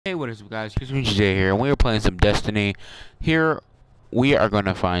Hey, what is up, guys? Chrismgj here, and we are playing some Destiny. Here, we are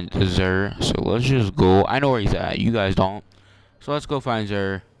gonna find Zer. So let's just go. I know where he's at. You guys don't. So let's go find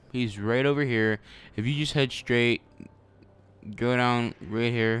Zer. He's right over here. If you just head straight, go down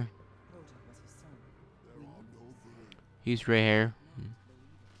right here. He's right here.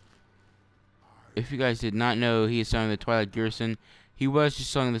 If you guys did not know, he is selling the Twilight Garrison. He was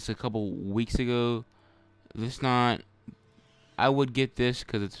just selling this a couple weeks ago. This not. I would get this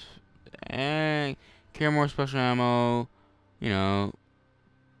because it's carry more special ammo. You know,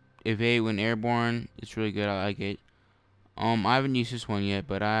 evade when airborne. It's really good. I like it. I haven't used this one yet,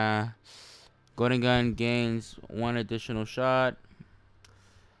 but golden gun gains one additional shot.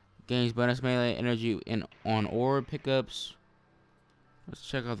 Gains bonus melee energy in on orb pickups. Let's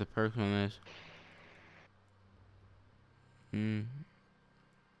check out the perks on this. Hmm.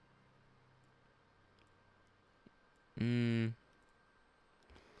 Hmm.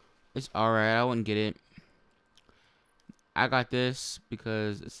 It's alright. I wouldn't get it. I got this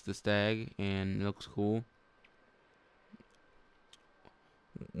because it's the stag and it looks cool.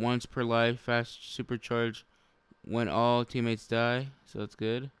 Once per life, fast supercharge when all teammates die, so that's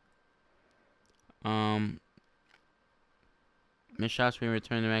good. Missed shots may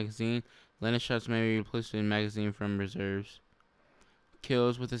return the magazine. Landed shots may be replaced with magazine from reserves.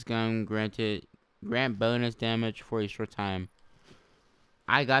 Kills with this gun grant bonus damage for a short time.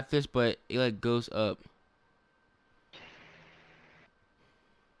 I got this, but it like goes up.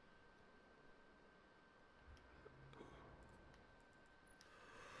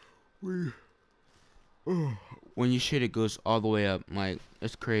 When you shoot, it goes all the way up. Like,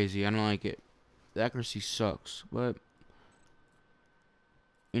 it's crazy. I don't like it. The accuracy sucks, but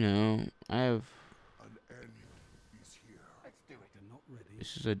you know, I have.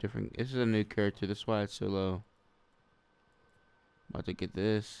 This is a different. This is a new character. That's why it's so low. About to get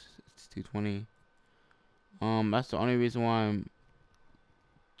this. It's 220. That's the only reason why I'm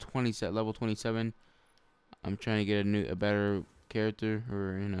level 27. I'm trying to get a better character,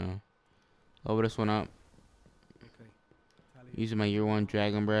 or level this one up. Using my year 1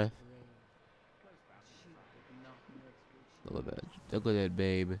 dragon breath. Look at that. Look at that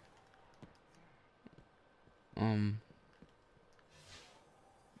babe.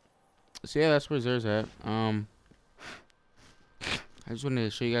 So yeah, that's where Zer's at. I just wanted to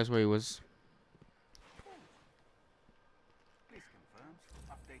show you guys where he was.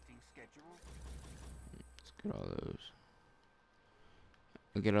 Let's get all those.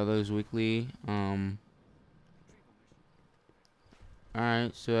 I'll get all those weekly. Alright,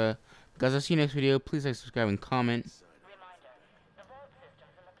 so guys, I'll see you next video. Please like, subscribe, and comment.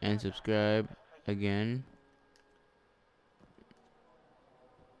 And subscribe again.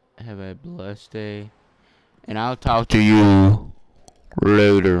 Have a blessed day. And I'll talk to you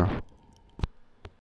later.